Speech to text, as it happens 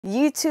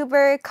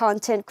YouTuber,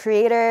 content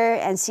creator,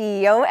 and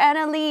CEO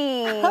Anna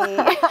Lee.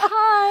 Hi.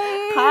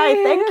 Hi,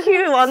 thank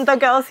you,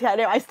 wondrous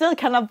Hyerim. I still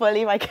cannot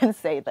believe I can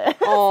say this.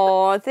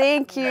 Oh,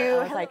 thank you.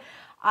 I was like,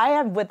 I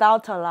am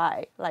without a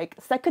lie. Like,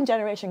 second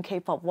generation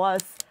K-pop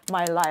was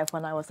my life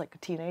when I was like a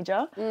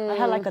teenager. I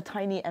had like a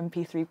tiny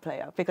MP3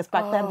 player because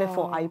back then,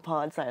 before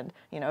iPods and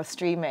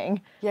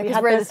streaming, yeah,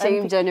 because we're the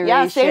same generation.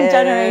 Yeah, same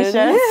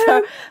generation.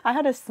 So I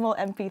had a small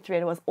MP3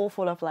 and it was all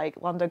full of like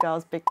Wonder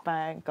Girls, Big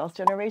Bang, Girls'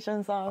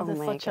 Generation songs.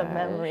 It's such a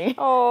memory.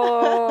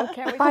 Oh,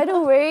 can't wait. By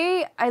the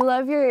way, I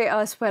love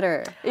your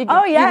sweater.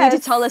 Yes. You need to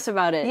tell us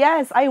about it.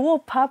 Yes, I wore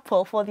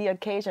purple for the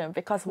occasion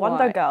because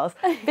Wonder Girls,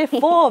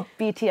 before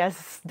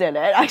BTS did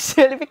it,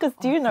 actually, because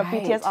do you know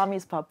BTS Army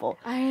is purple?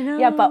 I know.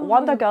 Yeah, but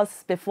Wonder Girls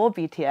before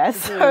BTS,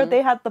 so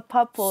they had the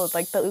purple,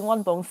 like the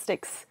Eunwonbong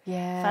sticks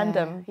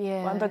fandom.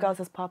 Yeah. Wonder Girls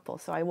is purple,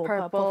 so I wore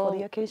purple for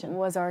the occasion.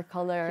 Was our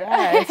color.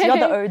 Yes, you're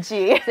the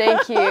OG.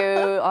 Thank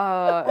you.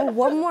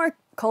 One more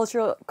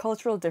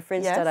cultural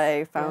difference that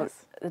I found,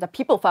 that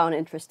people found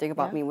interesting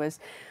about me was,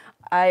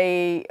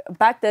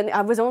 back then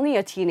I was only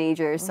a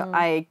teenager, so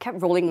I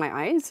kept rolling my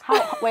eyes.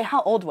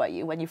 How old were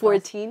you when you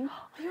 14.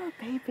 Oh, you're a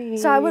baby.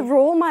 So I would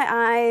roll my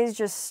eyes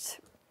just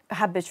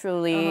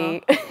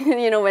habitually,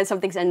 when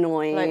something's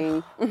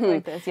annoying.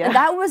 Like this, yeah. And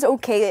that was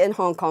okay in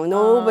Hong Kong.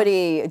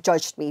 Nobody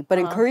judged me. But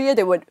in Korea,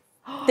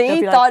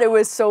 they thought it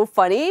was so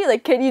funny.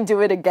 Like, can you do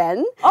it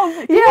again?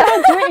 Oh, they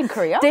don't do it in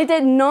Korea? They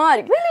did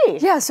not. Really?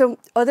 Yeah, so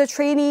other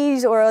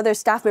trainees or other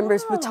staff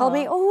members would tell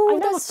me, oh,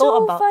 that's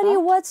so funny.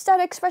 What's that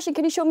expression?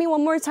 Can you show me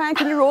one more time?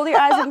 Can you roll your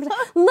eyes? And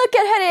look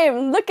at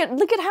him. Look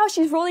at how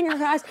she's rolling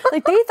her eyes.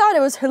 Like, they thought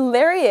it was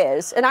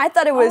hilarious. And I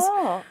thought it was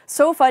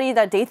so funny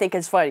that they think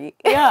it's funny.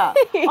 Yeah.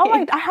 Oh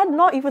my, I had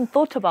not even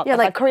thought about that.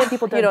 Like Korean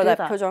people don't do that.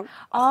 표정.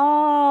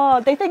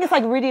 Oh, they think it's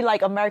like really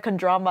like American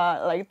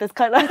drama, like this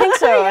kind of. I think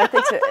so. I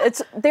think so.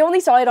 They only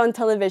saw it on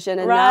television,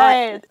 and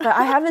now, but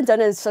I haven't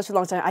done it in such a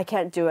long time. I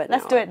can't do it.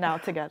 Let's do it now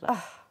together.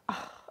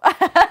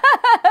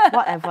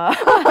 Whatever.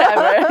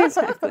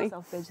 Exactly.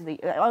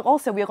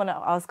 Also,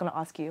 I was gonna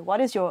ask you, what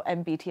is your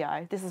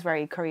MBTI? This is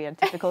very Korean,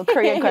 typical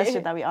Korean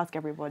question that we ask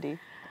everybody.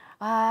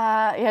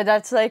 Yeah,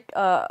 that's like.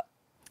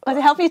 Does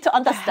it help you to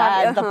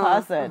understand the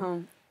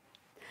person?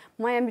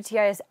 My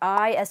MBTI is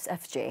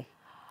ISFJ.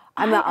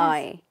 I'm an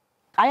I.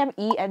 I am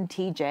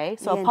ENTJ,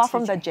 so apart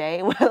from the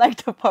J, we're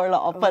like the polar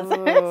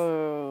opposites.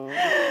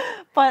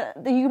 But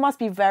you must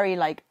be very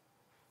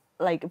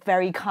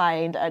very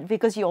kind,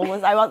 because you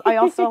always. I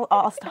also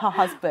asked her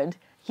husband.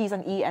 He's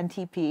an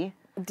ENTP.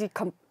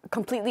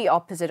 Completely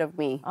opposite of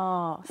me.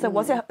 Oh, so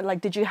was it like?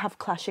 Did you have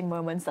clashing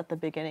moments at the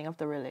beginning of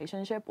the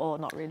relationship, or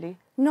not really?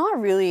 Not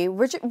really.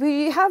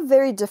 We have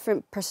very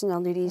different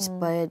personalities,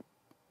 but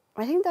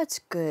I think that's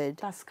good.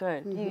 That's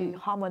good. You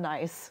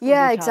harmonize.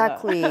 Yeah, with each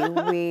exactly.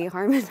 We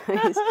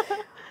harmonize.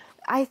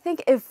 I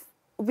think if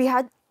we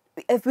had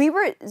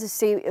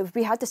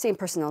the same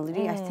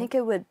personality, I think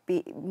it would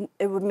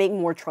make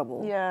more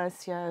trouble.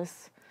 Yes,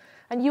 yes.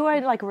 And you were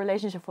in like a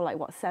relationship for like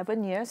what,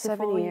 7 years?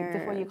 7 years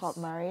before you got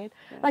married.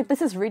 Yeah. Like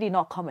this is really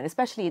not common,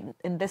 especially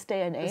in this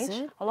day and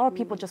age. A lot of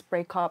people just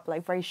break up,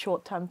 like very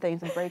short-term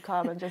things, and break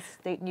up and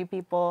just date new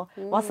people.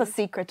 What's the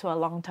secret to a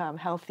long-term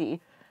healthy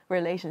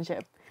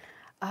relationship?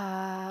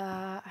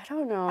 I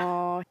don't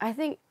know. I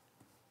think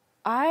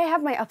I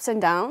have my ups and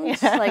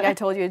downs, like I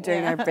told you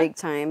during our break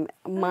time.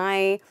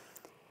 My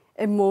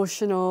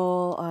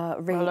emotional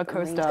roller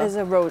coaster is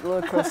a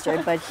roller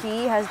coaster, but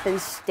he has been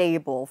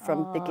stable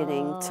from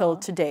beginning till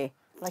today,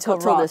 till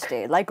this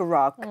day, like a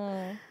rock.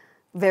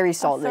 Very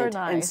solid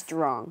and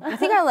strong. I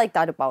think I like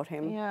that about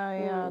him.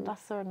 Yeah,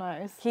 that's so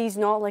nice. He's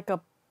not like a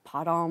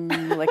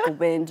바람, like a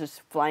wind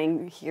just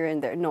flying here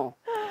and there. No.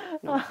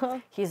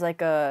 He's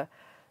like a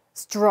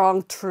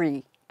strong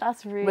tree.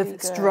 That's really with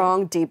good.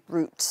 Strong, deep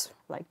roots.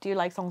 Like, do you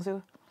like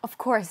Seongsu? Of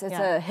course, it's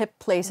a hip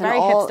place. Very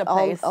and hipster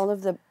place. All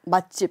of the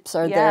matjips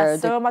are there. Yeah,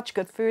 so much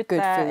good food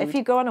there. If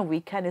you go on a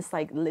weekend, it's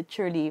like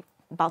literally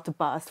about to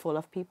burst full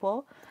of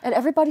people. And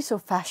everybody's so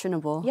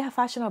fashionable. Yeah,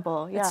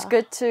 fashionable. Yeah. It's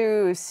good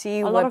to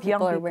see what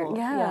people are wearing.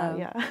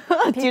 Yeah.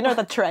 Do you know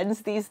the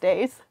trends these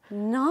days?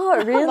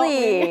 Not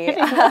really.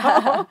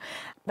 No.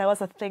 There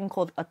was a thing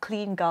called a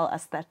clean girl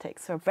aesthetic.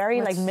 So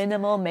very like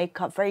minimal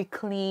makeup, very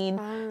clean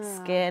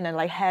skin and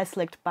like hair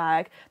slicked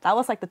back. That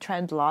was like the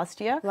trend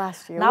last year. Now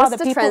what's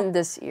the trend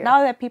this year?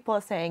 Now that people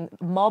are saying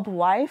mob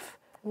wife.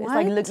 It's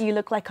like you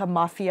look like a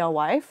mafia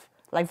wife.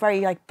 Like very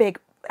like big,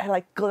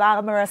 like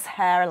glamorous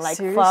hair, like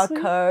fur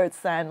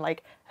coats and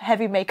like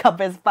heavy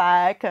makeup is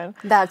back. And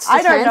that's the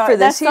trend for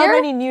this year? There's so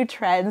many new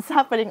trends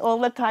happening all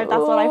the time.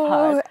 That's what I've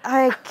heard.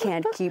 I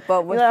can't keep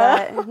up with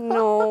that.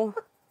 No.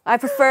 I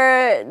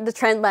prefer the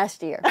trend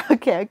last year.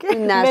 Okay.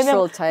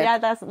 Natural type. Yeah,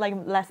 that's like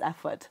less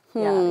effort.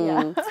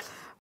 Yeah.